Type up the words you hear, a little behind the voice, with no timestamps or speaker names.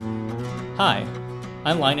Hi,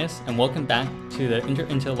 I'm Linus, and welcome back to the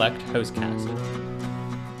Interintellect Hostcast.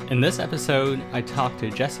 In this episode, I talked to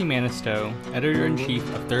Jessie Manisto, editor-in-chief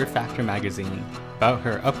of Third Factor magazine, about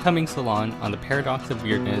her upcoming salon on the paradox of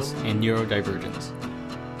weirdness and neurodivergence.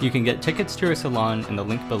 You can get tickets to her salon in the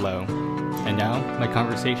link below. And now, my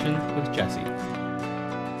conversation with Jessie.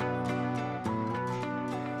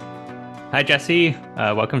 Hi, Jessie.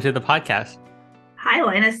 Welcome to the podcast. Hi,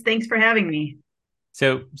 Linus. Thanks for having me.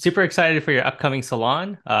 So, super excited for your upcoming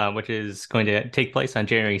salon, which is going to take place on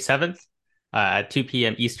January 7th at 2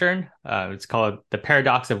 p.m. Eastern. It's called The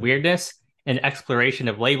Paradox of Weirdness, an exploration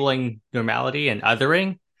of labeling, normality, and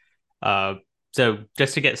othering. So,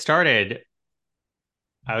 just to get started,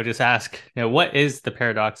 I would just ask, what is the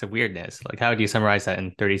paradox of weirdness? Like, how do you summarize that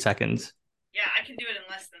in 30 seconds? Yeah, I can do it in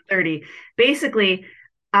less than 30. Basically,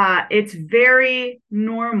 it's very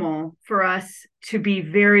normal for us to be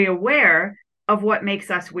very aware of what makes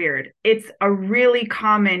us weird. It's a really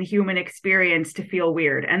common human experience to feel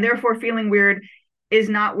weird, and therefore, feeling weird is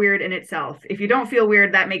not weird in itself. If you don't feel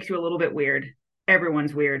weird, that makes you a little bit weird.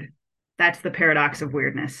 Everyone's weird. That's the paradox of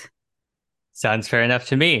weirdness. Sounds fair enough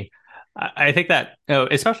to me. I think that,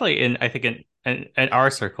 especially in our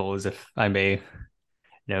circles, if I may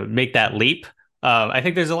make that leap. I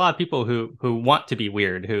think there's a lot of people who want to be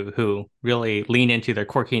weird, who really lean into their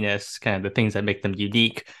quirkiness, kind of the things that make them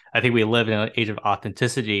unique. I think we live in an age of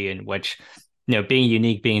authenticity in which being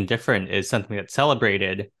unique, being different is something that's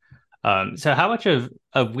celebrated. So how much of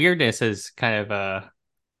weirdness is kind of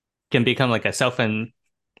can become like a self and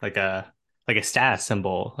like a status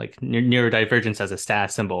symbol, like neurodivergence as a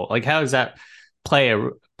status symbol. Like how does that play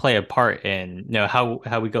a part in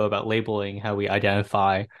how we go about labeling, how we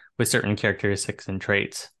identify with certain characteristics and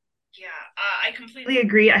traits? Yeah, I completely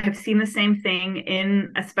agree. I have seen the same thing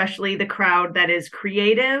in especially the crowd that is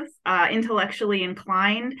creative, intellectually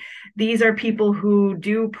inclined. These are people who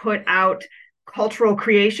do put out cultural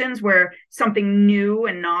creations where something new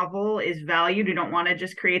and novel is valued. You don't want to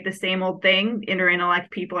just create the same old thing.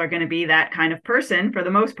 Intellect people are going to be that kind of person for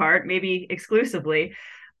the most part, maybe exclusively.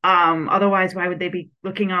 Otherwise, why would they be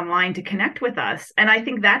looking online to connect with us? And I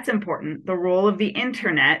think that's important. The role of the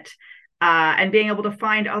internet and being able to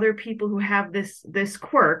find other people who have this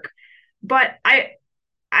quirk. But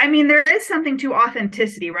I mean, there is something to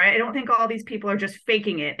authenticity, right? I don't think all these people are just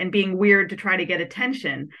faking it and being weird to try to get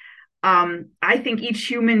attention. I think each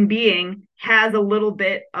human being has a little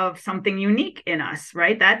bit of something unique in us,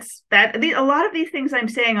 right? A lot of these things I'm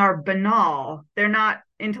saying are banal. They're not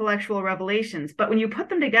intellectual revelations, but when you put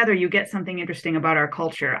them together, you get something interesting about our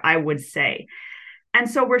culture, I would say. And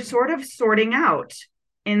so we're sort of sorting out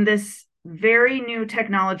in this very new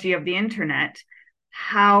technology of the internet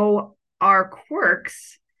how our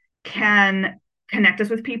quirks can connect us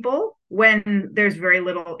with people when there's very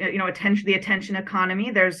little, attention, the attention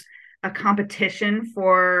economy. There's a competition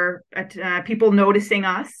for people noticing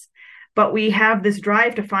us, but we have this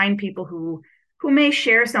drive to find people who may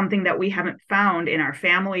share something that we haven't found in our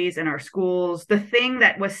families and our schools, the thing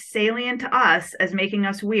that was salient to us as making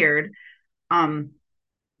us weird. um,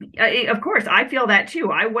 of course, I feel that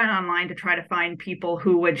too. I went online to try to find people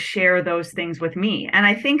who would share those things with me. And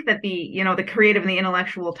I think that the creative and the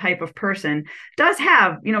intellectual type of person does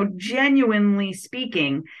have, genuinely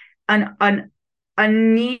speaking, an a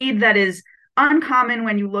need that is uncommon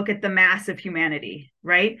when you look at the mass of humanity,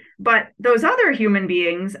 right? But those other human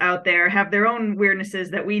beings out there have their own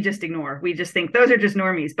weirdnesses that we just ignore. We just think those are just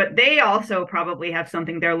normies, but they also probably have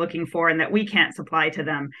something they're looking for and that we can't supply to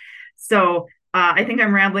them. So I think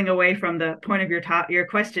I'm rambling away from the point of your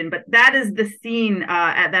question, but that is the scene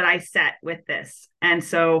that I set with this. And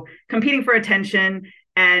so competing for attention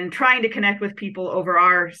and trying to connect with people over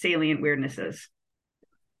our salient weirdnesses.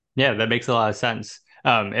 Yeah, that makes a lot of sense.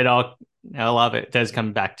 A lot of it does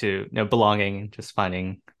come back to belonging and just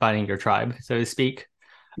finding your tribe, so to speak.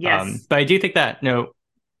 Yes. But I do think that you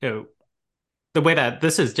know the way that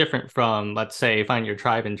this is different from, let's say, find your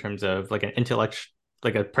tribe in terms of like an intellect,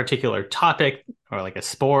 like a particular topic or like a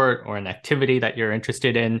sport or an activity that you're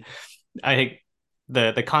interested in. I think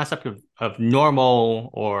the concept of normal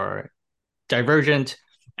or divergent,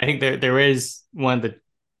 I think there is one of the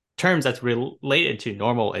terms that's related to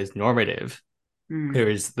normal is normative. There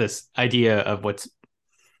Mm. is this idea of you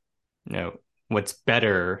know what's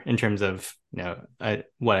better in terms of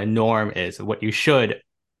what a norm is, what you should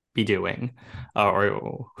be doing,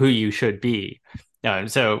 or who you should be.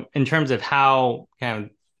 So in terms of how kind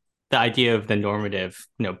of the idea of the normative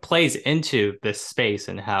plays into this space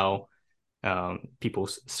and how people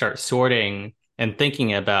start sorting and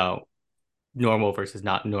thinking about normal versus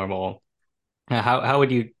not normal, how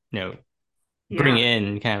would you bring Yeah.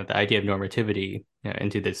 in kind of the idea of normativity,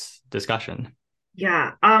 into this discussion.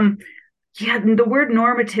 Yeah. Yeah, the word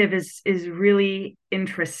normative is really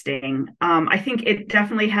interesting. I think it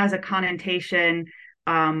definitely has a connotation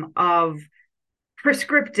of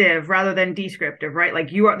prescriptive rather than descriptive, right?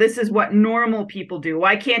 Like you are, this is what normal people do.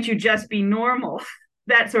 Why can't you just be normal?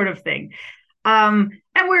 That sort of thing. And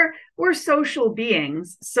we're social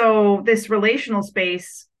beings, so this relational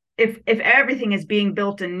space, if everything is being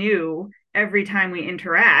built anew every time we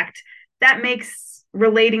interact, that makes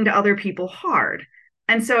relating to other people hard.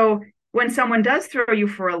 And so when someone does throw you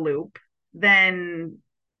for a loop, then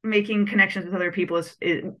making connections with other people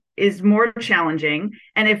is more challenging.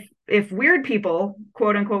 And if weird people,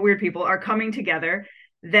 quote unquote weird people, are coming together,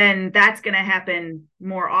 then that's going to happen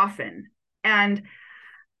more often. And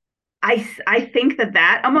I think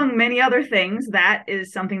that among many other things, that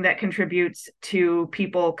is something that contributes to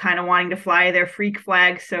people kind of wanting to fly their freak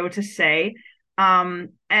flag, so to say. And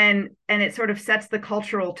it sort of sets the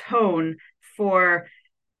cultural tone for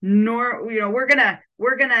we're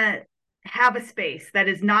gonna have a space that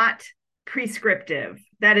is not prescriptive,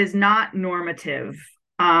 that is not normative,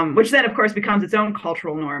 which then of course becomes its own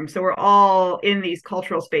cultural norm. So we're all in these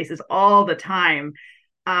cultural spaces all the time.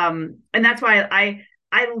 And that's why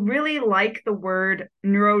I really like the word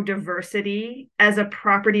neurodiversity as a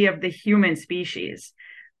property of the human species.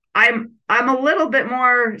 I'm a little bit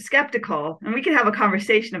more skeptical, and we can have a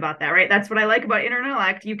conversation about that, right? That's what I like about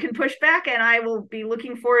intellect. You can push back, and I will be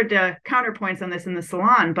looking forward to counterpoints on this in the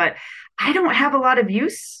salon. But I don't have a lot of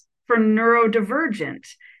use for neurodivergent,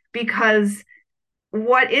 because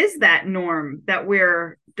what is that norm that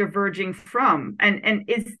we're diverging from? And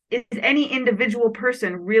is any individual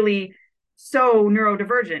person really so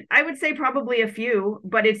neurodivergent? I would say probably a few,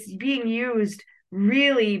 but it's being used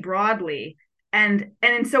really broadly. And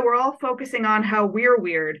so we're all focusing on how we're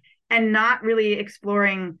weird and not really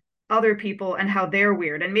exploring other people and how they're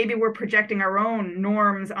weird. And maybe we're projecting our own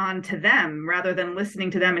norms onto them rather than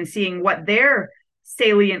listening to them and seeing what their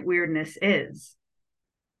salient weirdness is.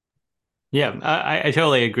 Yeah, I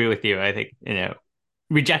totally agree with you. I think,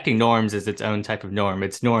 rejecting norms is its own type of norm.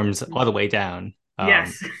 It's norms all the way down.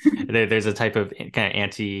 Yes. There's a type of kind of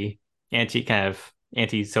anti kind of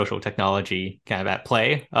anti-social technology kind of at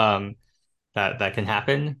play, that can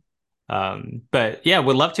happen. But yeah,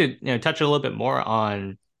 would love to, touch a little bit more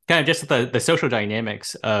on kind of just the social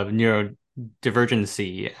dynamics of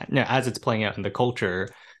neurodivergency, as it's playing out in the culture,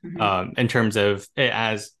 Mm-hmm. in terms of it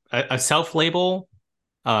as a self-label,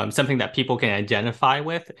 something that people can identify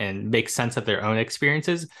with and make sense of their own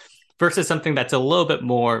experiences, versus something that's a little bit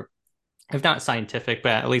more, if not scientific,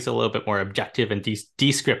 but at least a little bit more objective and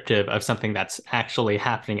descriptive of something that's actually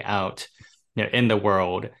happening out, in the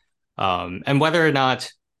world. And whether or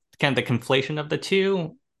not kind of the conflation of the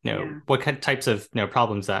two, Yeah. what kind of types of,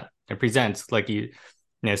 problems that it presents, like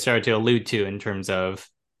started to allude to, in terms of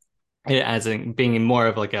it as being more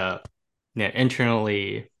of like a,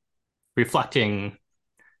 internally reflecting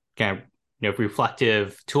kind of,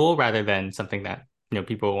 reflective tool, rather than something that,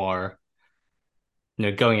 people are,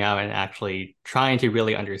 going out and actually trying to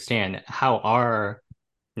really understand how are,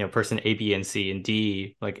 person A, B, and C and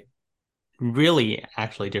D, like, really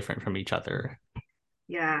actually different from each other.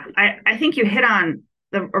 Yeah, I think you hit on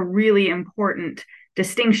a really important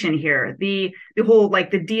distinction here. The whole, like,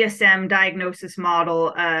 the DSM diagnosis model,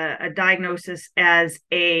 a diagnosis as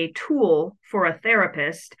a tool for a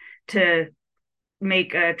therapist to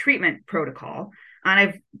make a treatment protocol. And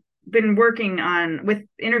I've been working on with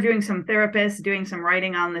interviewing some therapists, doing some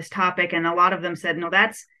writing on this topic, and a lot of them said, no,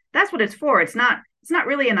 that's what it's for. It's not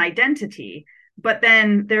really an identity. But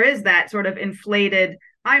then there is that sort of inflated,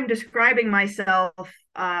 I'm describing myself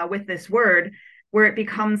with this word, where it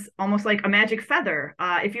becomes almost like a magic feather.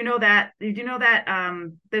 If you know that, did you know that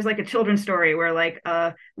there's like a children's story where like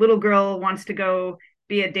a little girl wants to go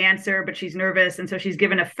be a dancer, but she's nervous. And so she's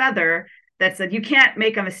given a feather that said, you can't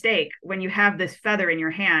make a mistake when you have this feather in your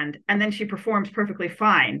hand. And then she performs perfectly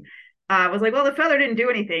fine. Was like, well, the feather didn't do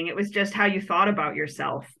anything. It was just how you thought about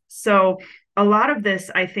yourself. So a lot of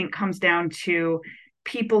this, I think, comes down to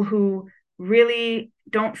people who really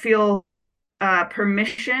don't feel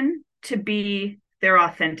permission to be their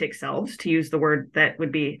authentic selves, to use the word that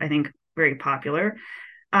would be, I think, very popular.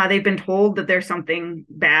 They've been told that there's something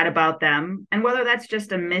bad about them. And whether that's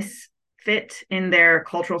just a misfit in their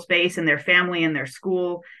cultural space, in their family, in their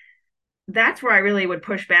school, that's where I really would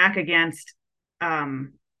push back against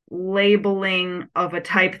labeling of a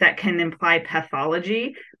type that can imply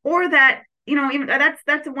pathology, or that, even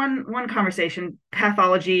that's one conversation.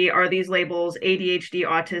 Pathology, are these labels ADHD,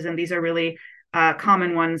 autism? These are really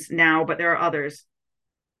common ones now, but there are others.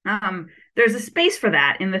 there's a space for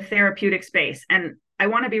that in the therapeutic space. And I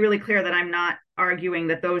want to be really clear that I'm not arguing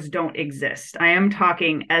that those don't exist. I am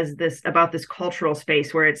talking as this about this cultural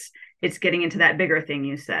space where it's getting into that bigger thing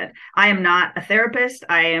you said. I am not a therapist.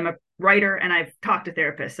 I am a writer, and I've talked to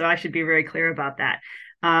therapists, so I should be very clear about that.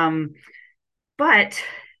 But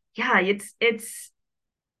yeah, it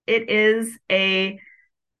is a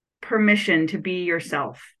permission to be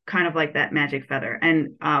yourself, kind of like that magic feather.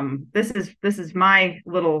 And this is my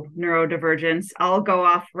little neurodivergence. I'll go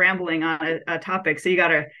off rambling on a topic, so you got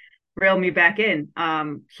to reel me back in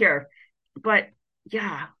here. But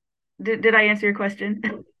yeah, did I answer your question?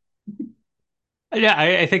 Yeah,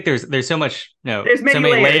 I think there's so much, There's so many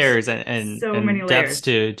many layers. layers and So many and depths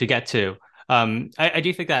layers. to get to. I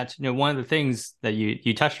do think that one of the things that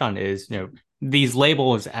you touched on is these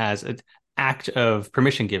labels as an act of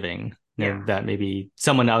permission giving. Yeah. That maybe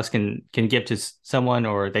someone else can give to someone,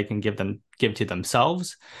 or they can give to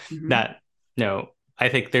themselves. Mm-hmm. That I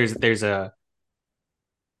think there's a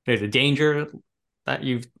danger that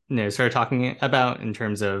you've started talking about, in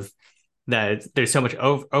terms of that there's so much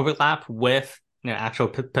overlap with actual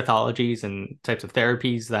pathologies and types of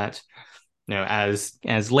therapies that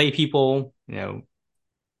as lay people Yeah.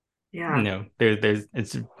 there's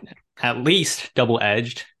it's at least double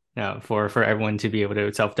edged for everyone to be able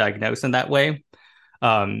to self-diagnose in that way.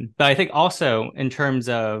 But I think also, in terms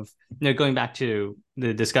of going back to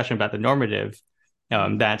the discussion about the normative,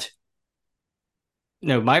 that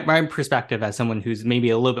my perspective, as someone who's maybe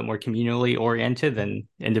a little bit more communally oriented than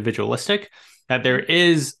individualistic, that there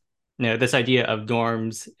is this idea of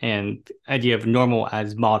norms and idea of normal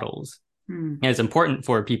as models. Mm-hmm. And it's important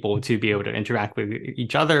for people to be able to interact with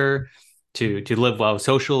each other, to live well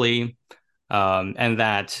socially, and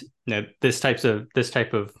that this type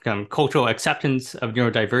of cultural acceptance of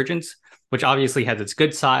neurodivergence, which obviously has its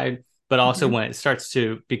good side, but also Mm-hmm. when it starts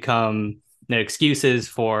to become excuses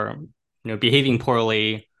for behaving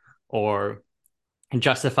poorly, or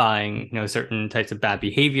justifying certain types of bad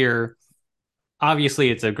behavior. Obviously,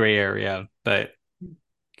 it's a gray area, but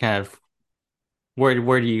kind of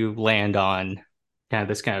where do you land on kind of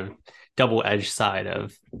this kind of double-edged side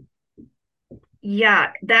of?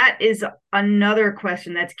 Yeah, that is another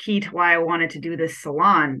question that's key to why I wanted to do this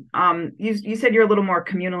salon. You said you're a little more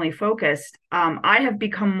communally focused. I have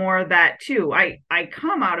become more that too. I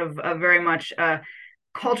come out of a very much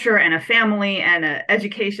culture and a family and an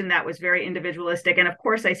education that was very individualistic, and of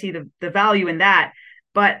course I see the value in that.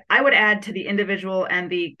 But I would add to the individual and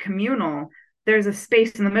the communal, there's a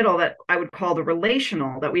space in the middle that I would call the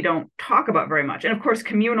relational, that we don't talk about very much. And of course,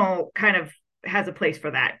 communal kind of has a place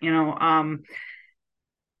for that,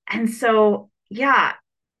 and so, yeah,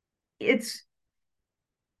 it's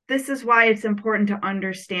this is why it's important to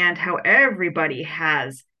understand how everybody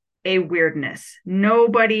has a weirdness.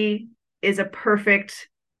 Nobody is a perfect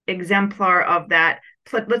exemplar of that.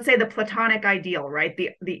 Let's say the Platonic ideal, right?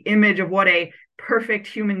 The image of what a perfect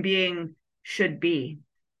human being should be.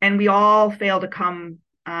 And we all fail to come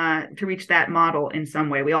to reach that model in some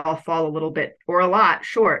way. We all fall a little bit or a lot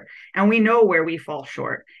short, and we know where we fall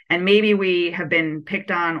short. And maybe we have been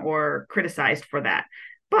picked on or criticized for that.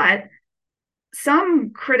 But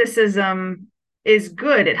some criticism is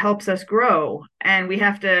good. It helps us grow. And we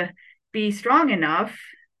have to be strong enough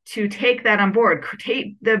to take that on board,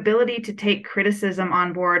 take the ability to take criticism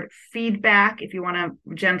on board, feedback, if you want a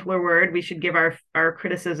gentler word. We should give our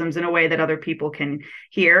criticisms in a way that other people can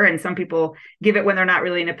hear. And some people give it when they're not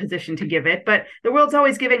really in a position to give it, but the world's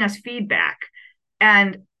always giving us feedback.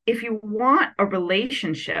 And if you want a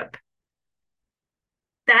relationship,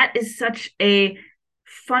 that is such a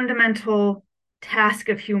fundamental task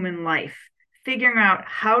of human life. Figuring out,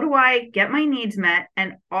 how do I get my needs met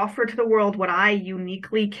and offer to the world what I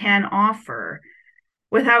uniquely can offer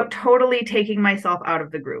without totally taking myself out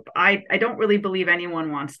of the group. I don't really believe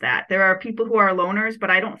anyone wants that. There are people who are loners,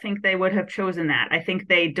 but I don't think they would have chosen that. I think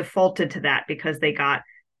they defaulted to that because they got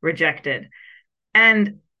rejected.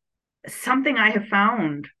 And something I have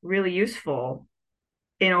found really useful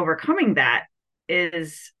in overcoming that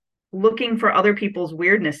is looking for other people's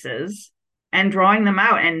weirdnesses and drawing them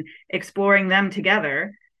out and exploring them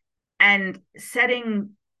together, and setting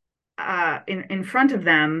in front of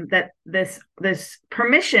them that this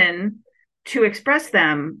permission to express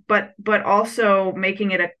them, but also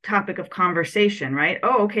making it a topic of conversation, right?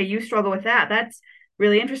 Oh, okay, you struggle with that. That's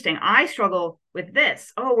really interesting. I struggle with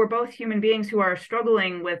this. Oh, we're both human beings who are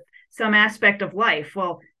struggling with some aspect of life.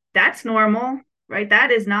 Well, that's normal, right?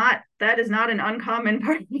 That is not an uncommon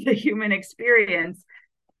part of the human experience.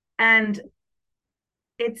 And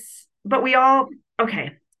but we all,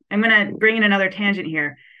 okay, I'm going to bring in another tangent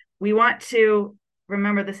here. We want to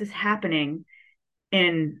remember this is happening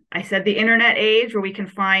in, I said, the internet age, where we can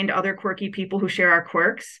find other quirky people who share our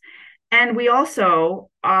quirks. And we also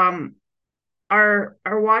are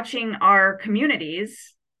watching our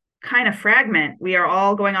communities kind of fragment. We are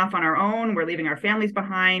all going off on our own. We're leaving our families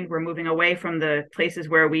behind. We're moving away from the places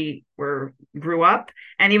where we grew up.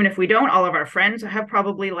 And even if we don't, all of our friends have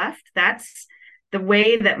probably left. That's the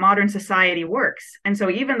way that modern society works. And so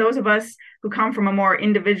even those of us who come from a more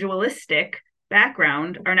individualistic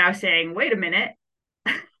background are now saying, wait a minute,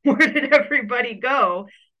 where did everybody go?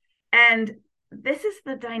 And this is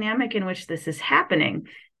the dynamic in which this is happening.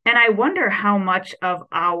 And I wonder how much of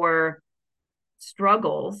our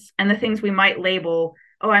struggles and the things we might label,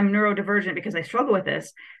 oh, I'm neurodivergent because I struggle with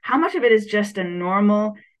this, how much of it is just a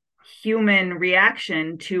normal human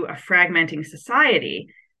reaction to a fragmenting society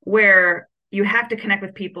where you have to connect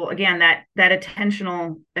with people, again, that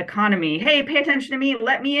attentional economy. Hey, pay attention to me,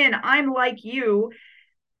 let me in, I'm like you.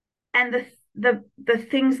 And the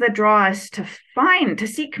things that draw us to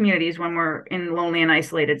seek communities when we're in lonely and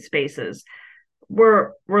isolated spaces,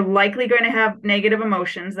 we're likely going to have negative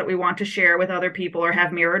emotions that we want to share with other people or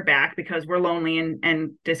have mirrored back because we're lonely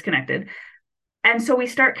and disconnected. And so we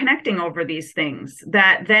start connecting over these things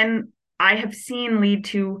that then I have seen lead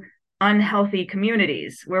to unhealthy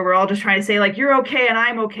communities where we're all just trying to say, like, you're okay and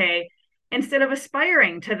I'm okay, instead of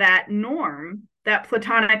aspiring to that norm, that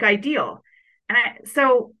platonic ideal. And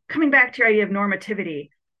so coming back to your idea of normativity,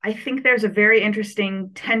 I think there's a very interesting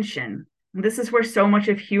tension. This is where so much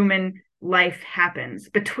of human life happens,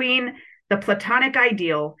 between the platonic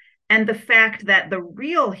ideal and the fact that the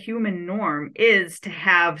real human norm is to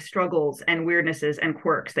have struggles and weirdnesses and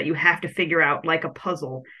quirks that you have to figure out like a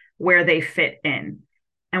puzzle where they fit in.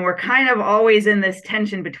 And we're kind of always in this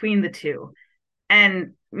tension between the two.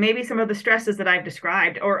 And maybe some of the stresses that I've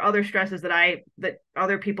described, or other stresses that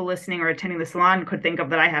other people listening or attending the salon could think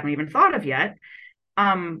of that I haven't even thought of yet,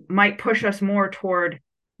 might push us more toward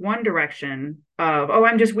one direction of, oh,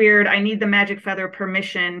 I'm just weird, I need the magic feather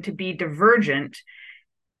permission to be divergent,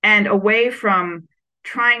 and away from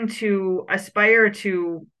trying to aspire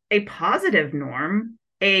to a positive norm,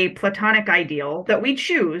 a platonic ideal that we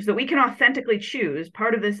choose, that we can authentically choose.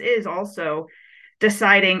 Part of this is also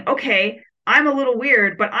deciding, okay, I'm a little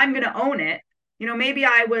weird, but I'm going to own it. You know, maybe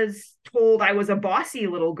I was told I was a bossy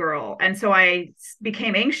little girl, and so I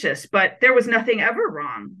became anxious, but there was nothing ever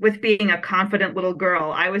wrong with being a confident little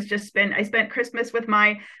girl. I spent Christmas with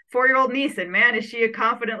my 4-year-old niece, and man, is she a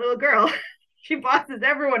confident little girl. She bosses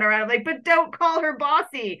everyone around. I'm like, but don't call her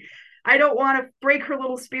bossy. I don't want to break her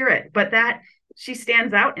little spirit, but that she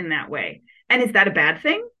stands out in that way. And is that a bad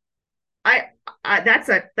thing? That's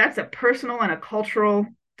a personal and a cultural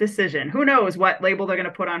decision. Who knows what label they're going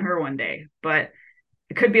to put on her one day, but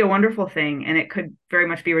it could be a wonderful thing, and it could very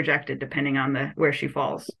much be rejected depending on where she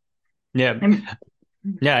falls. Yeah.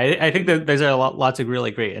 Yeah, I think that there's lots of really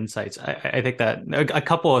great insights. I think that a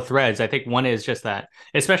couple of threads. I think one is just that,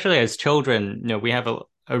 especially as children, we have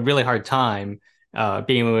a really hard time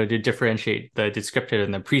being able to differentiate the descriptive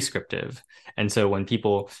and the prescriptive. And so when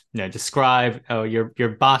people describe, oh,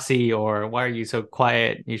 you're bossy, or why are you so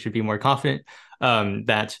quiet? You should be more confident.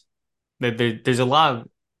 That there's a lot of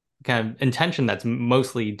kind of intention that's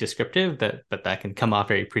mostly descriptive that can come off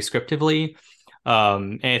very prescriptively.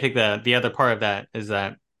 And I think that the other part of that is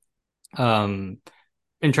that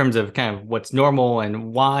in terms of kind of what's normal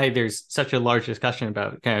and why there's such a large discussion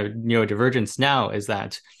about kind of neurodivergence now, is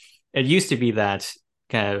that it used to be that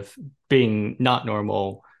kind of being not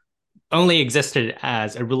normal only existed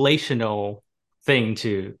as a relational thing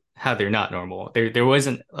to how they're not normal. There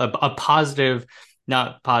wasn't a positive,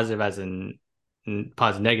 not positive as in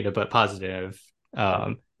positive negative, but positive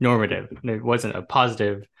normative. There wasn't a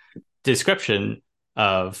positive description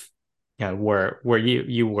of where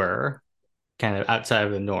you were kind of outside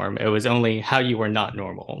of the norm. It was only how you were not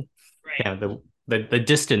normal. Right. Kind of the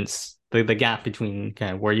distance, the gap between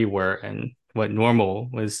kind of where you were and what normal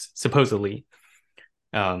was supposedly.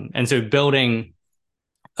 And so building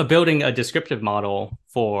a descriptive model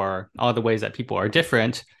for all the ways that people are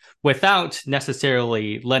different without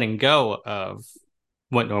necessarily letting go of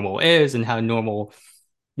what normal is and how normal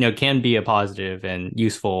can be a positive and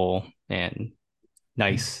useful and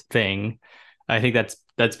nice thing. I think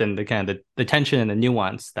that's been the kind of the tension and the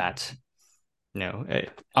nuance that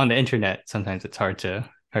on the internet sometimes it's hard to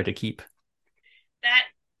keep.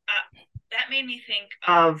 That made me think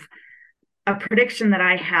of a prediction that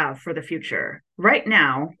I have for the future. Right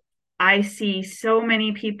now, I see so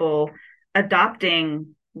many people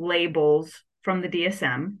adopting labels from the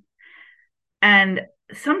DSM and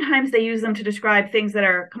sometimes they use them to describe things that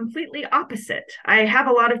are completely opposite. I have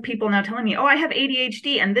a lot of people now telling me, oh, I have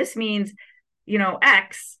ADHD and this means,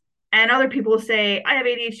 X. And other people will say, I have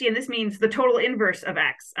ADHD and this means the total inverse of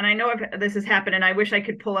X. And I know this has happened, and I wish I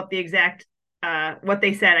could pull up the exact what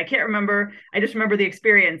they said. I can't remember. I just remember the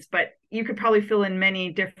experience, but you could probably fill in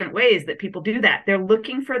many different ways that people do that. They're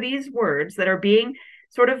looking for these words that are being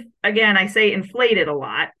sort of, again, I say inflated a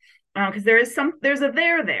lot, because there's a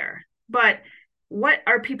there, but what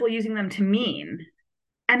are people using them to mean?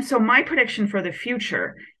 And so my prediction for the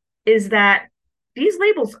future is that these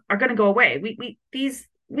labels are going to go away.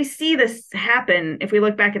 We see this happen if we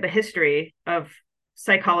look back at the history of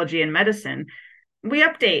psychology and medicine. We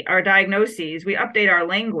update our diagnoses, we update our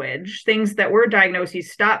language. Things that were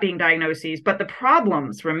diagnoses stop being diagnoses, but the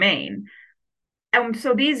problems remain. And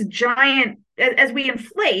so these giant, as we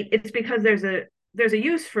inflate, it's because there's a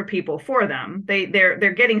use for people for them.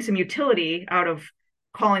 They're getting some utility out of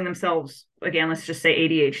calling themselves, again, let's just say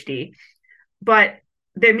ADHD, but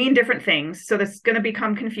they mean different things. So this is going to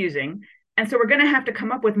become confusing. And so we're going to have to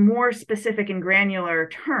come up with more specific and granular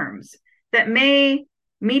terms that may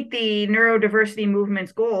meet the neurodiversity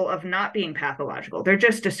movement's goal of not being pathological. They're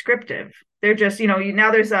just descriptive. They're just,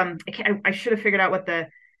 now there's, I should have figured out what the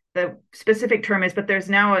specific term is, but there's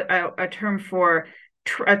now a term for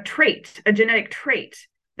a trait, a genetic trait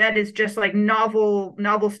that is just like novel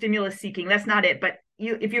stimulus seeking. That's not it, but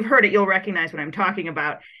if you've heard it, you'll recognize what I'm talking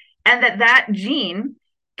about. And that gene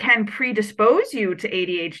can predispose you to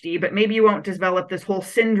ADHD, but maybe you won't develop this whole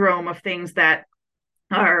syndrome of things that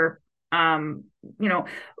are,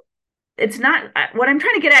 it's not, what I'm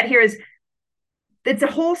trying to get at here is it's a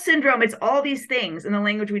whole syndrome. It's all these things in the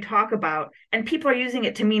language we talk about, and people are using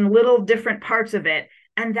it to mean little different parts of it.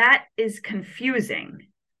 And that is confusing.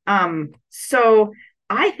 So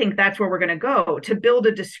I think that's where we're going to go to build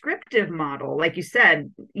a descriptive model. Like you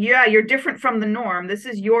said, yeah, you're different from the norm. This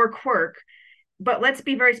is your quirk, but let's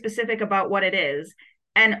be very specific about what it is,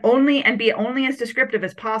 and be only as descriptive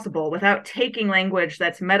as possible without taking language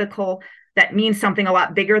that's medical, that means something a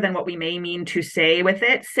lot bigger than what we may mean to say with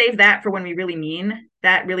it. Save that for when we really mean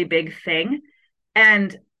that really big thing.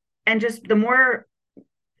 And just the more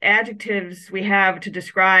adjectives we have to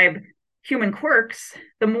describe human quirks,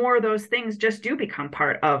 the more those things just do become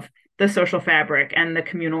part of the social fabric and the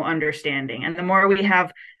communal understanding. And the more we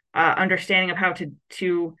have understanding of how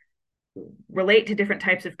to relate to different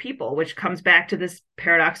types of people, which comes back to this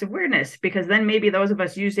paradox of weirdness, because then maybe those of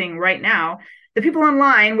us using right now, the people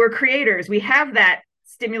online, we're creators. We have that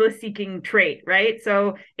stimulus seeking trait, right?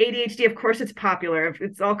 So ADHD, of course, it's popular.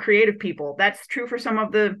 It's all creative people. That's true for some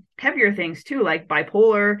of the heavier things too, like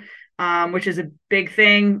bipolar, which is a big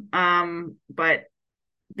thing. But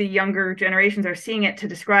the younger generations are seeing it to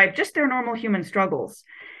describe just their normal human struggles,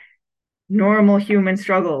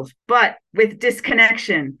 but with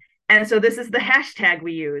disconnection. And so this is the hashtag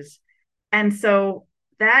we use. And so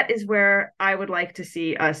that is where I would like to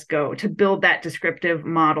see us go, to build that descriptive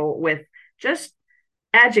model with just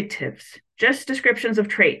adjectives, just descriptions of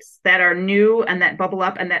traits that are new and that bubble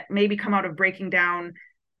up and that maybe come out of breaking down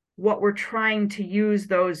what we're trying to use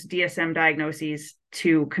those DSM diagnoses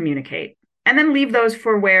to communicate. And then leave those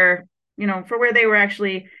for where they were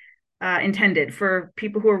actually intended, for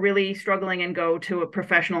people who are really struggling and go to a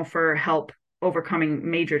professional for help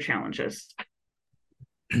overcoming major challenges.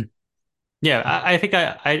 Yeah, I think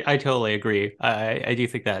I totally agree. I do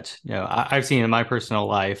think that, I've seen in my personal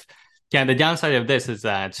life, yeah, the downside of this is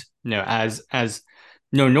that, as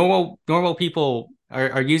normal people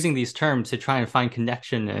are using these terms to try and find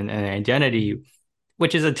connection and identity,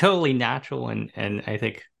 which is a totally natural and I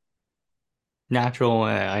think natural.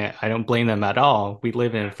 I don't blame them at all. We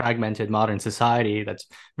live in a fragmented modern society that's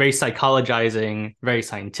very psychologizing, very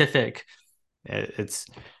scientific. It's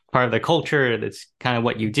part of the culture. That's kind of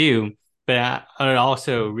what you do. But it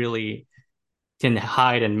also really can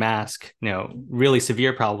hide and mask, really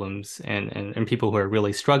severe problems and people who are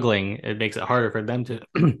really struggling. It makes it harder for them to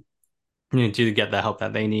to get the help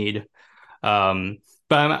that they need. But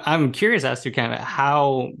I'm curious as to kind of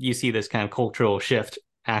how you see this kind of cultural shift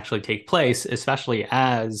actually take place, especially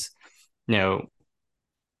as I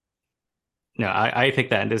think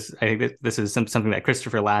this is something that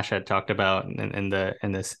Christopher Lasch had talked about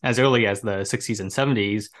in this as early as the 60s and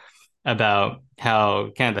 70s, about how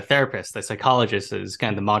kind of the therapist, the psychologist, is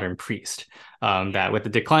kind of the modern priest. That with the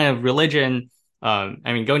decline of religion,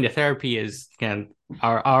 going to therapy is kind of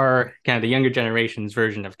our kind of the younger generation's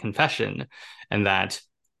version of confession, and that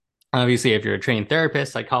Obviously, if you're a trained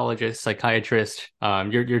therapist, psychologist, psychiatrist,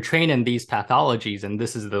 you're trained in these pathologies, and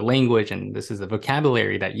this is the language and this is the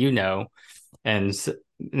vocabulary that you know, and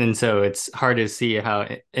and so it's hard to see how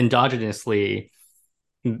endogenously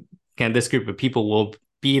kind of this group of people will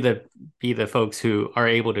be the folks who are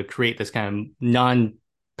able to create this kind of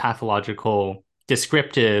non-pathological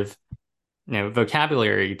descriptive,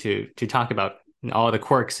 vocabulary to talk about all the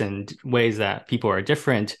quirks and ways that people are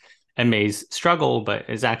different and may struggle, but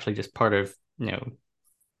is actually just part of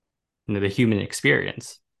the human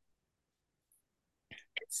experience.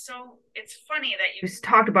 It's funny that you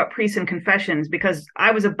talked about priests and confessions, because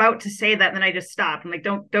I was about to say that and then I just stopped. I'm like,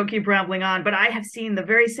 don't keep rambling on. But I have seen the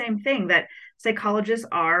very same thing, that psychologists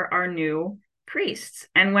are our new priests.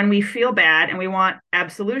 And when we feel bad and we want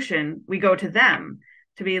absolution, we go to them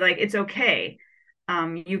to be like, it's okay.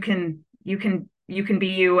 You can be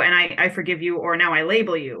you, and I forgive you, or now I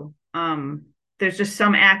label you. There's just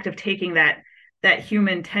some act of taking that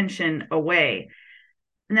human tension away.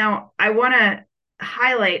 Now, I want to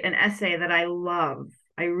highlight an essay that I love.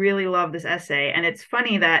 I really love this essay, and it's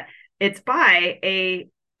funny that it's by a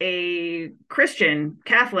Christian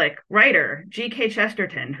Catholic writer, G.K.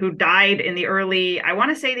 Chesterton, who died in the early, I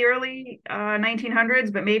want to say the early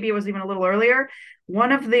 1900s, but maybe it was even a little earlier.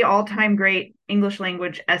 One of the all-time great English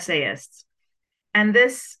language essayists. And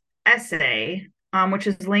this essay, which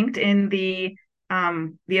is linked in the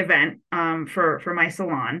event for my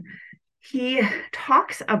salon, he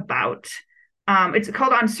talks about, it's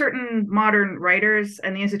called On Certain Modern Writers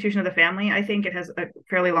and the Institution of the Family. I think it has a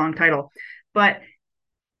fairly long title, but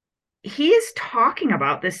he is talking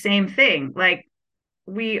about the same thing. Like,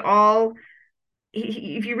 we all,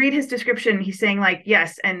 if you read his description, he's saying like,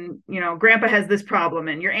 yes, and grandpa has this problem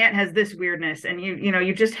and your aunt has this weirdness, and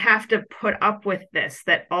you just have to put up with this,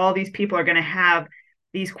 that all these people are going to have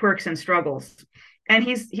these quirks and struggles. And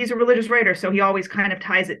he's a religious writer, so he always kind of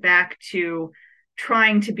ties it back to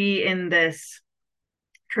trying to be in this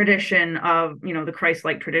tradition of the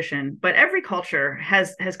Christ-like tradition. But every culture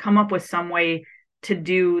has come up with some way to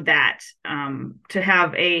do that, to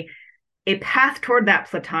have a path toward that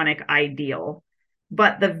Platonic ideal,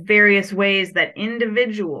 but the various ways that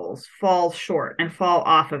individuals fall short and fall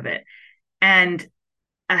off of it. And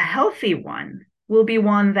a healthy one will be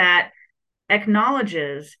one that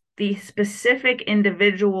acknowledges the specific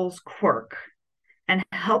individual's quirk and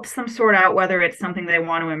helps them sort out whether it's something they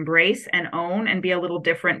want to embrace and own and be a little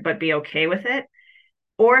different but be okay with it,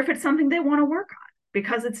 or if it's something they want to work on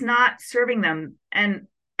because it's not serving them. And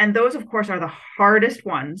those, of course, are the hardest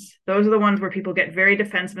ones. Those are the ones where people get very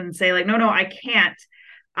defensive and say like, no, I can't.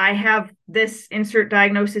 I have this insert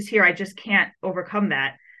diagnosis here. I just can't overcome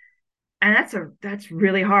that. And that's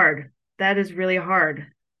really hard. That is really hard.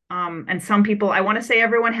 And some people, I want to say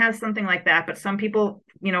everyone has something like that, but some people,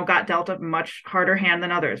 got dealt a much harder hand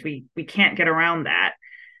than others. We can't get around that.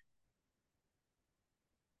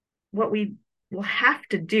 What we will have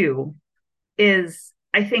to do is,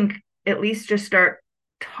 I think, at least just start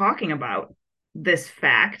talking about this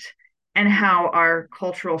fact and how our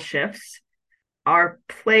cultural shifts are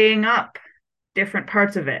playing up different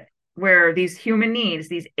parts of it, where these human needs,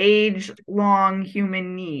 these age-long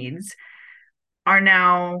human needs, are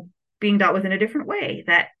now being dealt with in a different way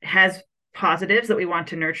that has positives that we want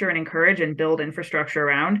to nurture and encourage and build infrastructure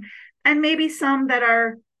around, and maybe some that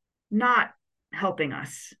are not helping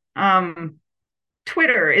us.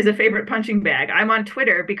 Twitter is a favorite punching bag. I'm on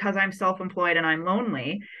Twitter because I'm self-employed and I'm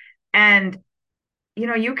lonely. And,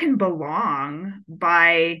 you can belong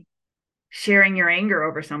by sharing your anger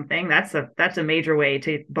over something. That's a major way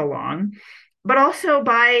to belong. But also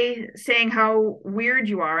by saying how weird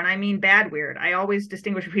you are. And I mean bad weird. I always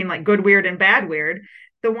distinguish between like good weird and bad weird.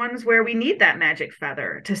 The ones where we need that magic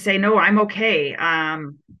feather to say, no, I'm okay.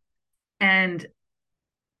 And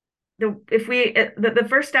the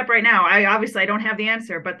first step right now, I don't have the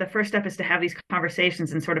answer, but the first step is to have these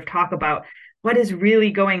conversations and sort of talk about what is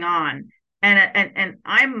really going on. And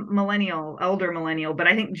I'm elder millennial, but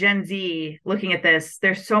I think Gen Z, looking at this,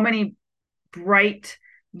 there's so many bright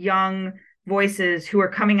young voices who are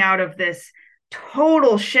coming out of this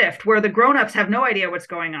total shift where the grown-ups have no idea what's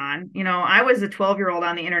going on. I was a 12-year-old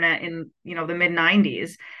on the internet in the mid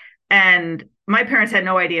 90s, and my parents had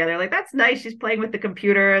no idea. They're like, that's nice, she's playing with the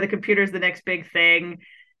computer. The computer's the next big thing.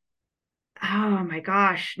 Oh my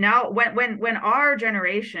gosh. Now when our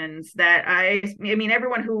generations, that I mean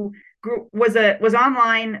everyone who was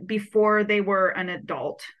online before they were an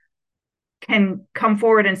adult, can come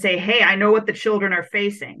forward and say, hey, I know what the children are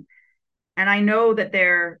facing, and I know that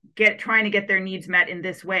they're trying to get their needs met in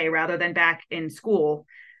this way rather than back in school.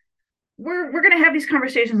 We're going to have these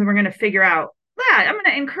conversations, and we're going to figure out that. I'm going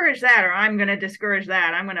to encourage that, or I'm going to discourage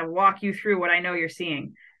that. I'm going to walk you through what I know you're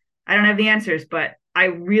seeing. I don't have the answers, but I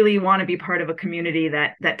really want to be part of a community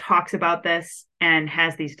that talks about this and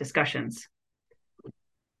has these discussions.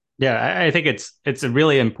 Yeah, I think it's a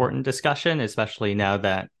really important discussion, especially now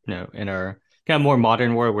that, in our kind of more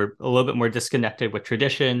modern world, we're a little bit more disconnected with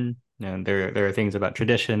tradition. There are things about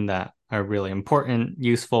tradition that are really important,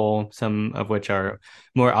 useful, some of which are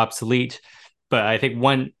more obsolete. But I think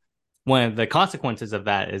one of the consequences of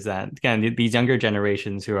that is that, again, these younger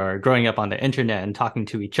generations who are growing up on the internet and talking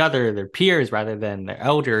to each other, their peers rather than their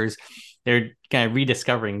elders, they're kind of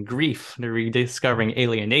rediscovering grief, they're rediscovering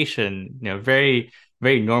alienation, very,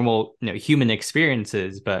 very normal, human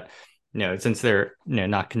experiences. But, since they're,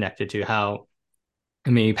 not connected to how,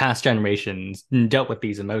 past generations dealt with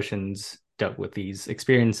these emotions, dealt with these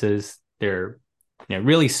experiences, they're,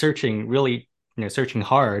 really, searching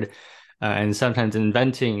hard, and sometimes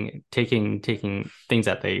inventing, taking things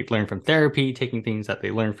that they learn from therapy, taking things that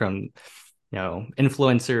they learn from,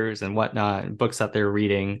 influencers and whatnot, books that they're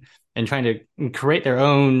reading, and trying to create their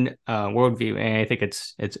own worldview. And I think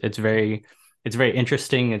it's very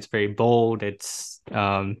interesting. It's very bold. It's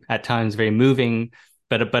at times very moving,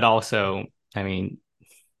 but also, I mean,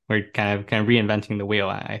 we're kind of reinventing the wheel,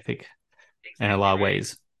 I think, in a Exactly lot of right.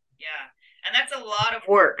 ways. Yeah. And that's a lot of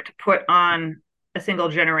work to put on a single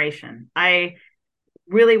generation. I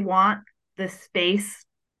really want the space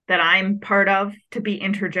that I'm part of to be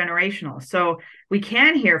intergenerational. So we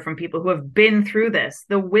can hear from people who have been through this,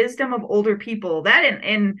 the wisdom of older people that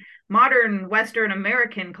in modern Western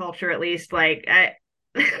American culture, at least,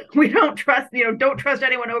 we don't trust, don't trust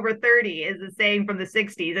anyone over 30 is the saying from the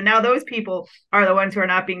 60s. And now those people are the ones who are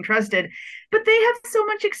not being trusted, but they have so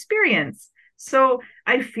much experience. So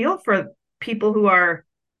I feel for people who are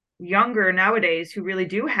younger nowadays who really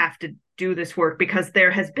do have to do this work because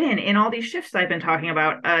there has been in all these shifts I've been talking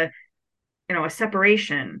about a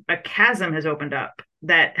separation, a chasm has opened up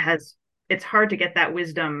that has it's hard to get that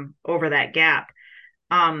wisdom over that gap.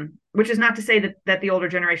 Which is not to say that the older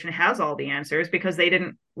generation has all the answers because they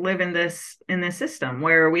didn't live in this system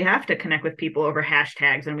where we have to connect with people over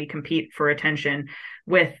hashtags and we compete for attention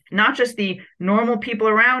with not just the normal people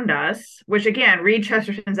around us. Which again, read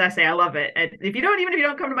Chesterton's essay. I love it. Even if you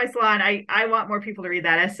don't come to my salon, I want more people to read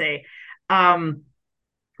that essay. Um,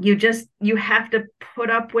 you have to put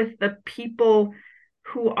up with the people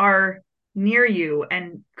who are near you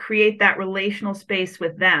and create that relational space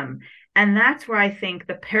with them. And that's where I think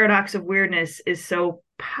the paradox of weirdness is so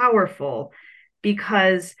powerful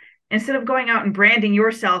because instead of going out and branding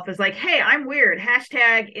yourself as like, hey, I'm weird,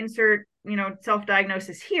 hashtag insert,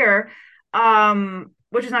 self-diagnosis here,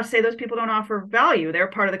 which is not to say those people don't offer value. They're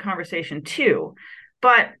part of the conversation too.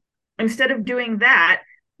 But instead of doing that,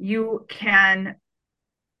 you can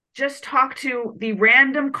just talk to the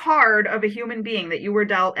random card of a human being that you were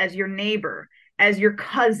dealt as your neighbor, as your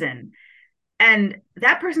cousin. And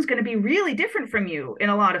that person's going to be really different from you in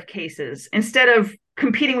a lot of cases. Instead of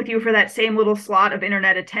competing with you for that same little slot of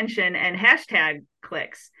internet attention and hashtag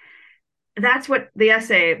clicks. That's what the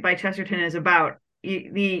essay by Chesterton is about.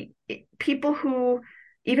 The people who,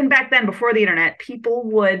 even back then, before the internet, people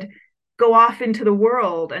would go off into the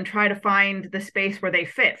world and try to find the space where they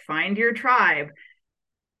fit, find your tribe,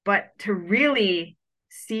 but to really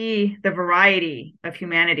see the variety of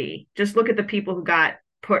humanity, just look at the people who got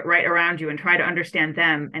put right around you and try to understand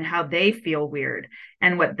them and how they feel weird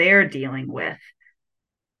and what they're dealing with.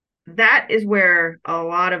 That is where a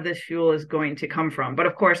lot of this fuel is going to come from. But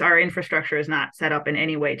of course, our infrastructure is not set up in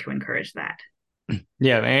any way to encourage that.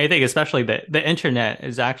 Yeah, and I think especially the internet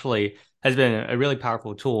has been a really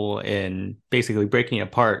powerful tool in basically breaking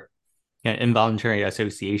apart, involuntary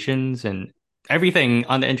associations, and everything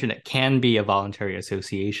on the internet can be a voluntary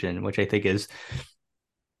association, which I think is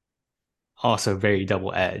also very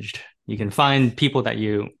double-edged. You can find people that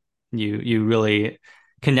you really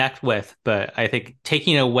connect with, but I think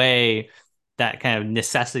taking away that kind of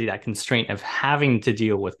necessity, that constraint of having to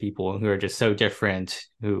deal with people who are just so different,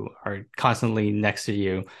 who are constantly next to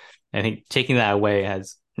you, I think taking that away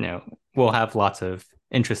will have lots of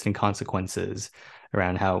interesting consequences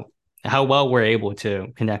around how well we're able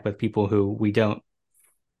to connect with people who we you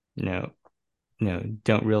know,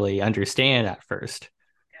 don't really understand at first.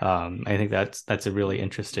 I think that's a really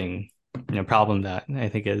interesting, problem that I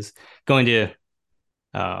think is going to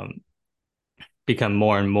um, become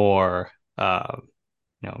more and more,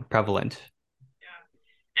 prevalent. Yeah.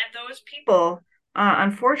 And those people,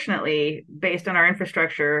 unfortunately, based on our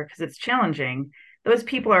infrastructure, because it's challenging, those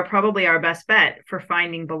people are probably our best bet for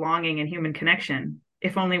finding belonging and human connection.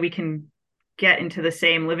 If only we can get into the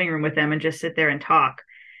same living room with them and just sit there and talk.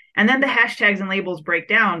 And then the hashtags and labels break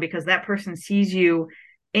down because that person sees you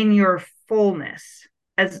in your fullness,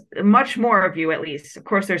 as much more of you, at least. Of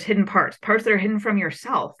course, there's hidden parts that are hidden from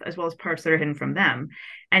yourself, as well as parts that are hidden from them.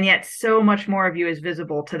 And yet so much more of you is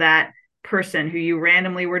visible to that person who you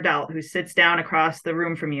randomly were dealt, who sits down across the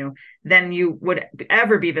room from you, than you would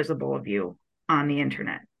ever be visible of you on the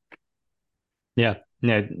internet. Yeah,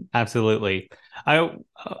 no, absolutely. I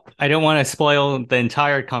don't want to spoil the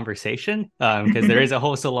entire conversation because there is a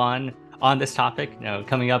whole salon on this topic,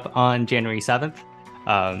 coming up on January 7th.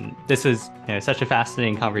 This was such a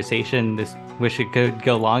fascinating conversation. Wish it could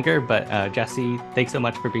go longer, but Jesse, thanks so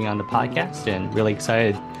much for being on the podcast, and really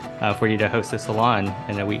excited for you to host the salon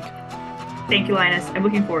in a week. Thank you, Linus. I'm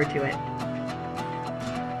looking forward to it.